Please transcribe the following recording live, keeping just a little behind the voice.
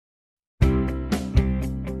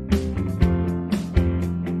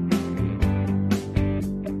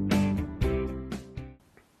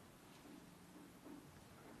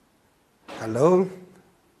Hello,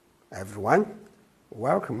 everyone.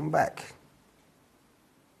 Welcome back.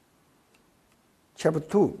 Chapter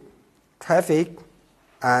 2, Traffic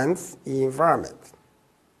and Environment.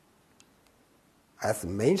 As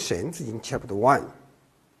mentioned in Chapter 1,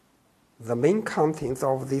 the main contents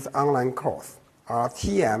of this online course are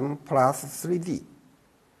TM plus 3D.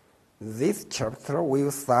 This chapter will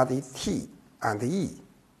study T and E.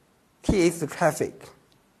 T is traffic,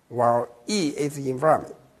 while E is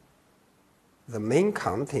environment. The main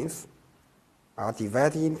contents are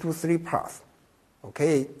divided into 3 parts.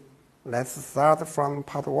 Okay, let's start from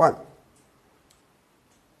part 1.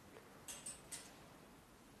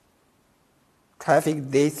 Traffic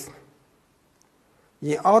dates.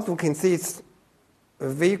 In order to consist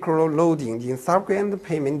vehicle loading in subgrade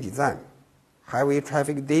pavement design, highway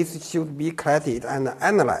traffic dates should be collected and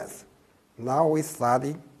analyzed. Now we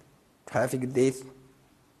study traffic dates.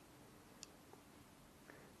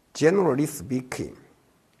 Generally speaking,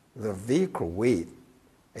 the vehicle weight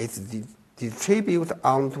is distributed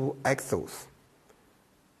onto axles,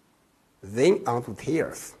 then onto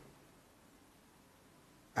tires,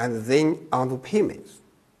 and then onto pavements.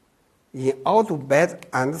 In order to better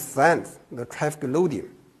understand the traffic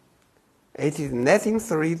loading, it is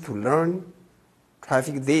necessary to learn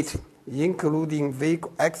traffic data, including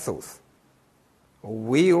vehicle axles,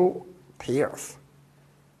 wheel tires,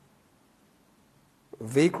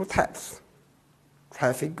 vehicle types,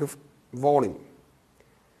 traffic volume.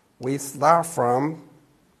 We start from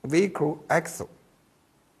vehicle axle.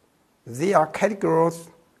 They are categorized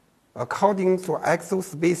according to axle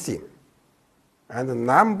spacing and the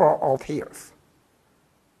number of tires.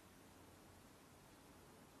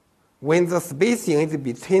 When the spacing is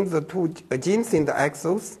between the 2 adjacent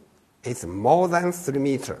axles, it's more than 3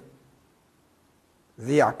 meters.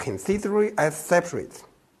 They are considered as separate.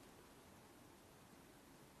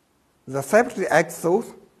 The separate axle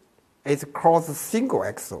is called single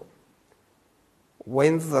axle.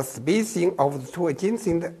 When the spacing of the 2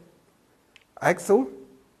 adjacent axles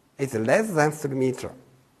is less than 3 meters,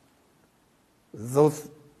 those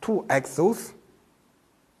 2 axles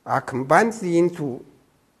are combined into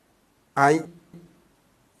an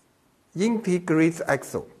integrated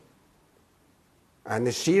axle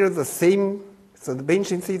and share the same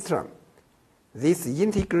suspension system. This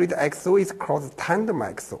integrated axle is called tandem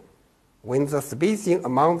axle. When the spacing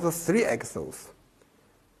among the 3 axles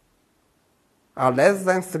are less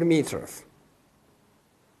than 3 meters,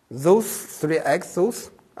 those 3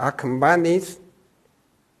 axles are combined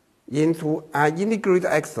into an integrated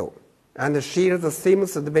axle and share the same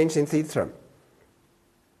suspension system.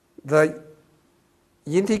 The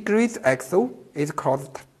integrated axle is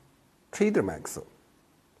called tandem axle.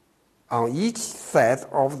 On each side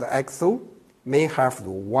of the axle may have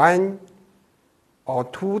 1 or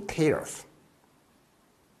 2 tires.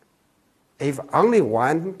 If only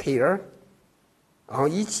 1 tire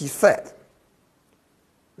on each side,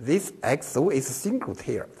 this axle is single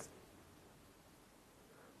tire.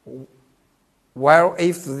 While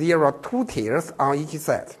if there are 2 tires on each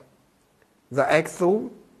side, the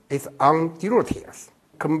axle is on dual tires.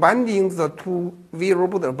 Combining the 2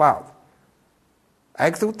 variables above,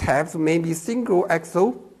 axle types may be single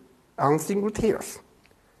axle on single tires,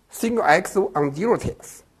 single axle on dual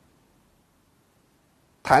tires,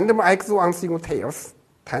 tandem axle on single tires,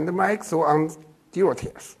 tandem axle on dual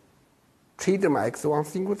tires, tandem axle on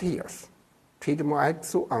single tires, tandem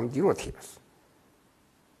axle on dual tires.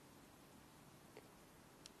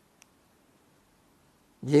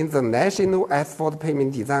 In the National Asphalt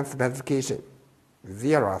Pavement Design Specification,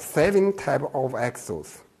 there are 7 types of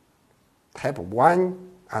axles. Type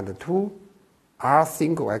 1 and 2 are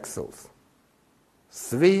single axles.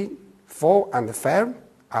 3, 4, and 5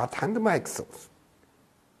 are tandem axles.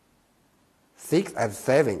 6 and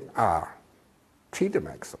 7 are tandem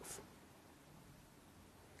axles.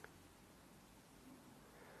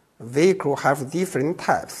 Vehicles have different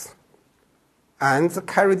types and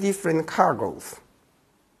carry different cargoes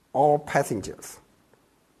or passengers.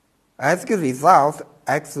 As a result,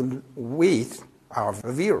 axle weights are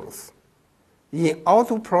various. In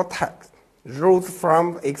order to protect roads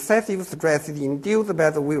from excessive stress induced by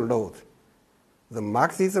the wheel load, the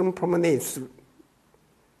maximum permanent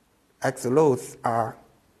axle loads are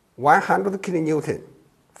 100 kN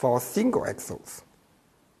for single axles,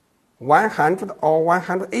 100 or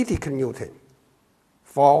 180 kN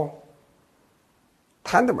for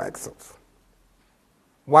tandem axles,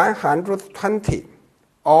 120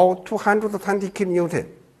 or 220 kN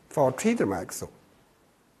for tandem axle.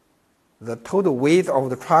 The total weight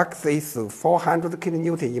of the truck is 400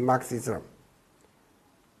 kN in maximum.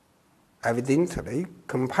 Evidently,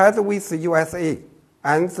 compared with the USA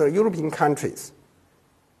and the European countries,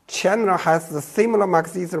 China has the similar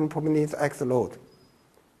maximum permanent X load.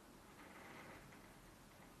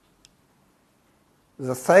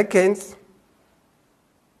 The second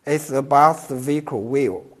is about the vehicle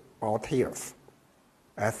wheel or tails,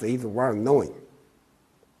 as is well known.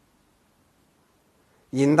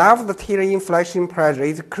 Enough the tail inflation pressure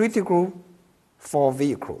is critical for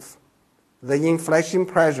vehicles. The inflation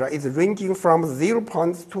pressure is ranging from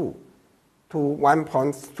 0.2 to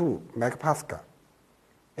 1.2 megapascal.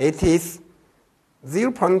 It is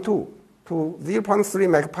 0.2 to 0.3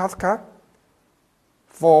 megapascal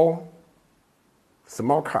for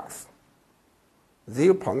small cars,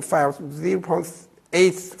 0.5 to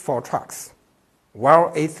 0.8 for trucks,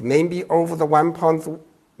 while it may be over the 1.0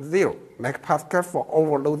 megapascal for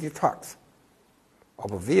overloaded trucks.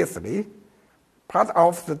 Obviously, part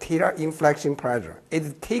of the tail inflection pressure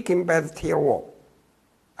is taken by the tail wall,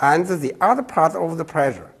 and the other part of the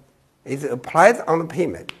pressure is applied on the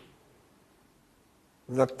pavement.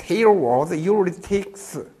 The tail wall usually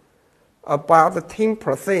takes about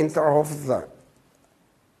 10% of the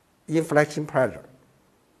inflection pressure,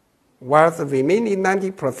 while the remaining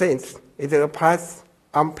 90% is applied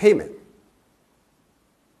on pavement.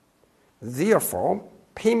 Therefore,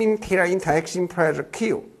 pavement tail interaction pressure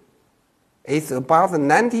Q is about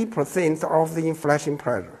 90% of the inflection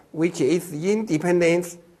pressure, which is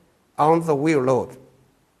independent on the wheel load.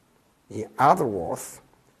 In other words,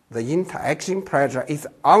 the interaction pressure is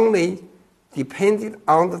only dependent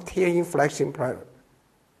on the tail inflection pressure,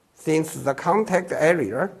 since the contact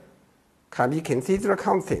area can be considered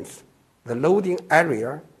constant. The loading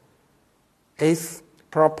area is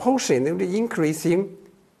proportionally increasing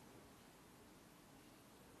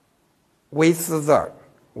with the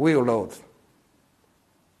wheel load.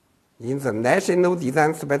 In the National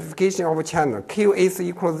Design Specification of China, Q is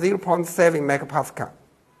equal to 0.7 megapascal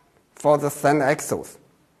for the center axles.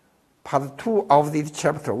 Part 2 of this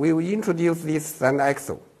chapter will introduce this center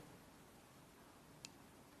axle.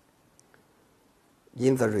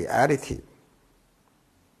 In the reality,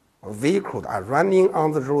 vehicles are running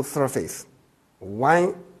on the road surface,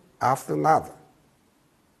 one after another.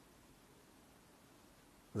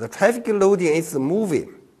 The traffic loading is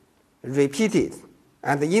moving, repeated,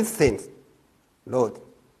 and instant load.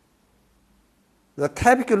 The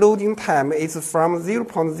typical loading time is from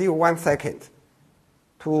 0.01 second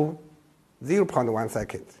to 0.1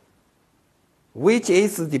 second, which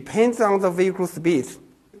depends on the vehicle speed.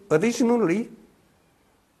 Additionally,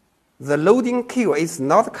 the loading Q is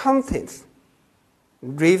not constant,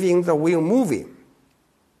 driving the wheel moving,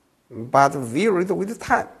 but varied with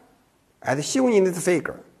time, as shown in this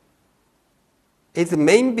figure. It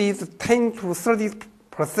may be 10 to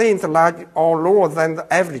 30% larger or lower than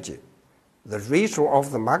the average. The ratio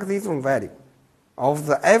of the maximum value of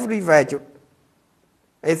the average value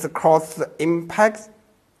is called the impact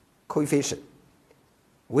coefficient,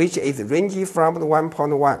 which is ranging from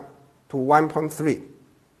 1.1 to 1.3.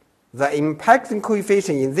 The impact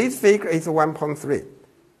coefficient in this figure is 1.3.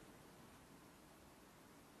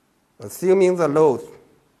 Assuming the load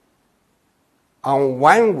on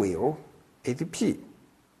one wheel is P,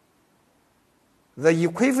 the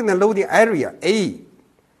equivalent loading area A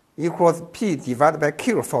equals P divided by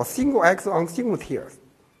Q for single axle on single tails.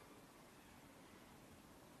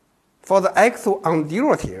 For the axle on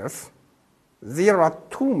dual tails, there are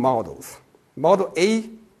two models, Model A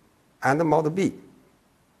and Model B.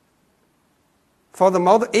 For the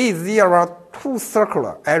Model A, there are two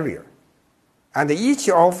circular areas, and each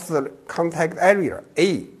of the contact area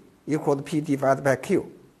A equals P divided by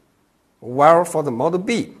Q. While for the Model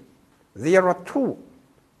B, there are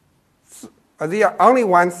only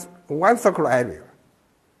one circular area.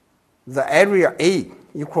 The area A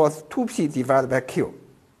equals 2P divided by Q.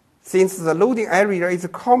 Since the loading area is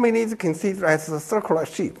commonly considered as a circular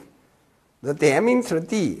shape, the diameter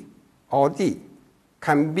D or D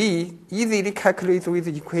can be easily calculated with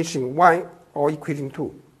equation 1 or equation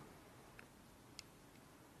 2.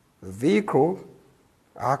 The vehicles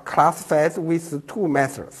are classified with two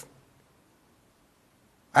methods: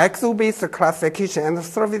 axle-based classification and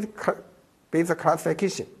surface-based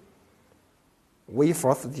classification. We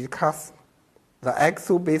first discuss the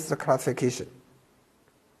axle-based classification.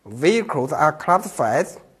 Vehicles are classified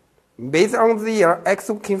based on their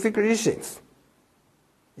axle configurations.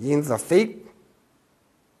 In the figure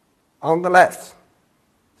on the left,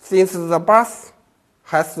 since the bus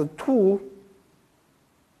has two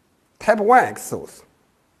Type 1 axles,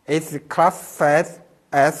 it's classified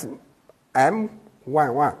as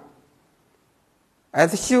M11.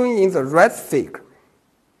 As shown in the right figure,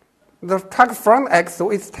 The truck front axle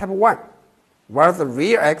is type 1, while the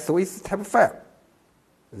rear axle is type 5.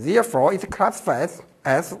 Therefore, it classifies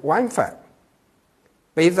as 1-5.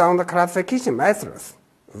 Based on the classification methods,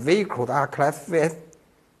 vehicles are classified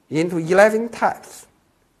into 11 types,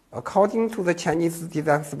 according to the Chinese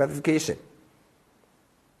design specification.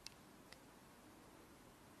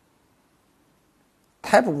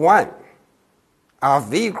 Type 1 are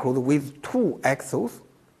vehicles with 2 axles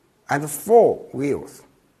and 4 wheels.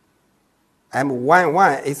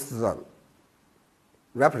 M11 is the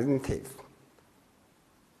representative.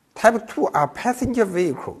 Type 2 are passenger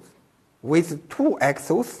vehicles with 2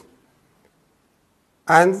 axles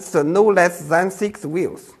and no less than 6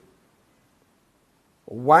 wheels.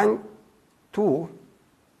 1, 2,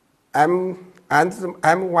 and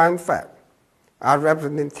M15 are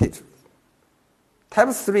representative. Type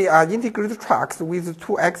 3 are integrated trucks with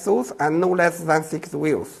 2 axles and no less than 6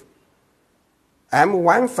 wheels.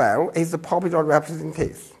 M15 is the popular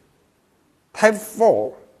representative. Type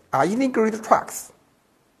 4 are integrated trucks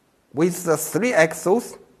with the 3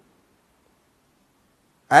 axles.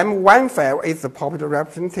 M15 is the popular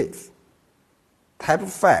representative. Type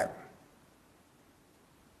 5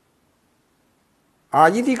 are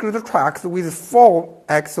integrated trucks with 4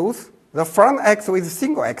 axles. The front axle is a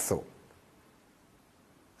single axle.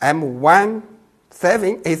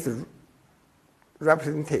 M17 is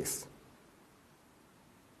representative.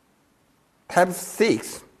 Type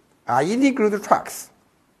 6 are integrated trucks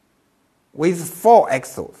with 4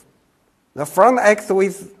 axles. The front axle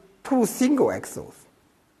is 2 single axles.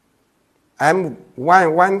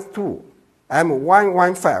 M112,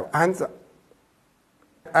 M115,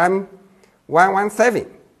 and M117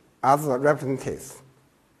 are the representatives.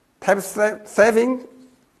 Type 7,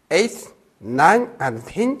 8, 9, and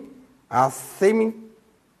 10 are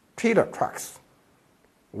semi-trailer trucks,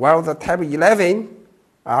 while the Type 11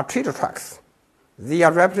 are trailer trucks.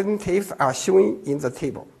 Their representatives are shown in the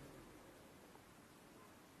table.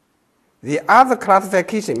 The other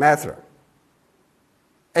classification method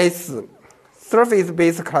is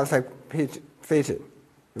surface-based classification.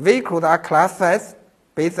 Vehicles are classified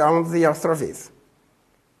based on their surface.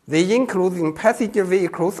 They include passenger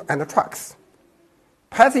vehicles and trucks.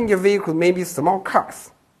 Passenger vehicles may be small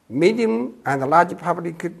cars, medium and large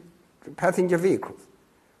public passenger vehicles.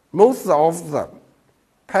 Most of the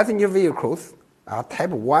passenger vehicles are Type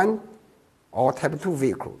 1 or Type 2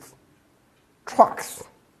 vehicles. Trucks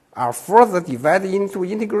are further divided into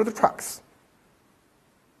integrated trucks.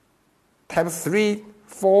 Type 3,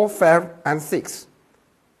 4, 5, and 6.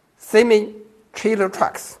 Semi-trailer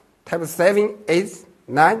trucks, Type 7, 8,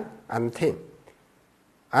 9, and 10.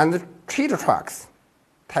 And trailer trucks,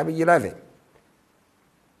 Type 11.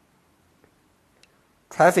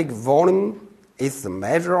 Traffic volume is the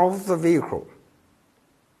measure of the vehicle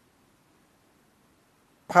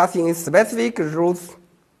passing in specific roads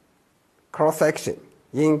cross-section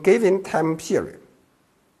in given time period.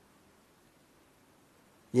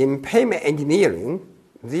 In payment engineering,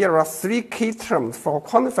 there are 3 key terms for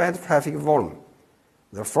quantified traffic volume.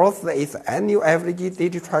 The first is annual average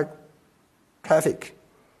daily traffic.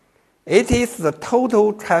 It is the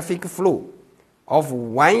total traffic flow of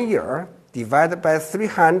 1 year divided by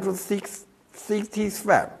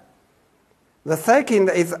 365. The second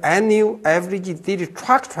is annual average daily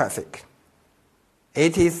truck traffic.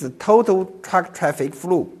 It is the total truck traffic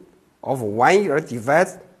flow of 1 year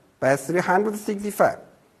divided by 365.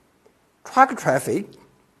 Truck traffic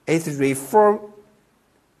is referred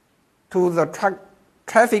to the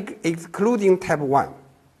traffic excluding Type 1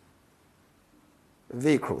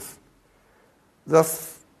 vehicles. The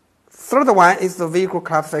third one is the vehicle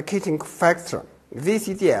classification factor,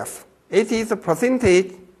 VCDF. It is a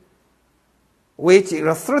percentage which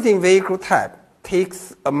a certain vehicle type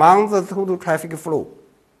takes among the total traffic flow.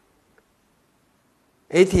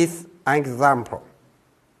 It is an example.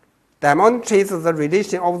 Demonstrates the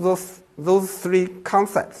relation of those 3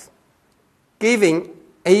 concepts. Given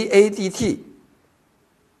AADT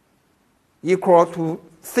equal to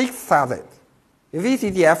 6,000,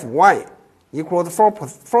 VCDF 1 equals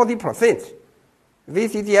 40%,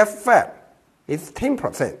 VCDF 5 is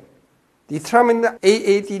 10%. Determine the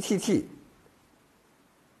AADT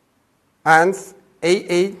and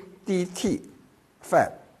AADT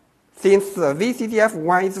 5. Since the VCDF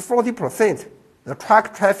 1 is 40%, the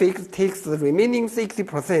truck traffic takes the remaining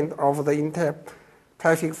 60% of the entire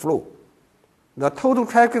traffic flow. The total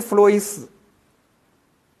traffic flow is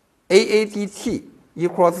AADT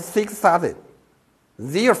equals 6,000.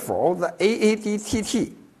 Therefore, the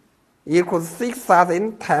AADT equals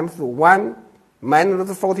 6,000 times 1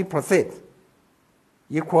 minus 40%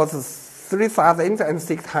 equals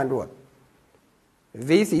 3,600.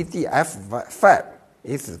 VCDF5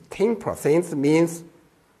 is 10%, means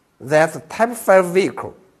that Type 5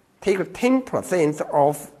 vehicle take 10%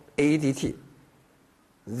 of AADT.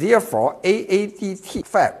 Therefore,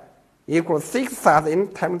 AADT5 equals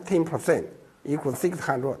 6,000 times 10% equals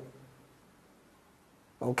 600.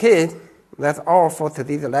 Okay, that's all for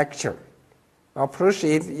today's lecture. I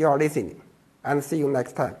appreciate your listening, and see you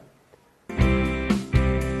next time.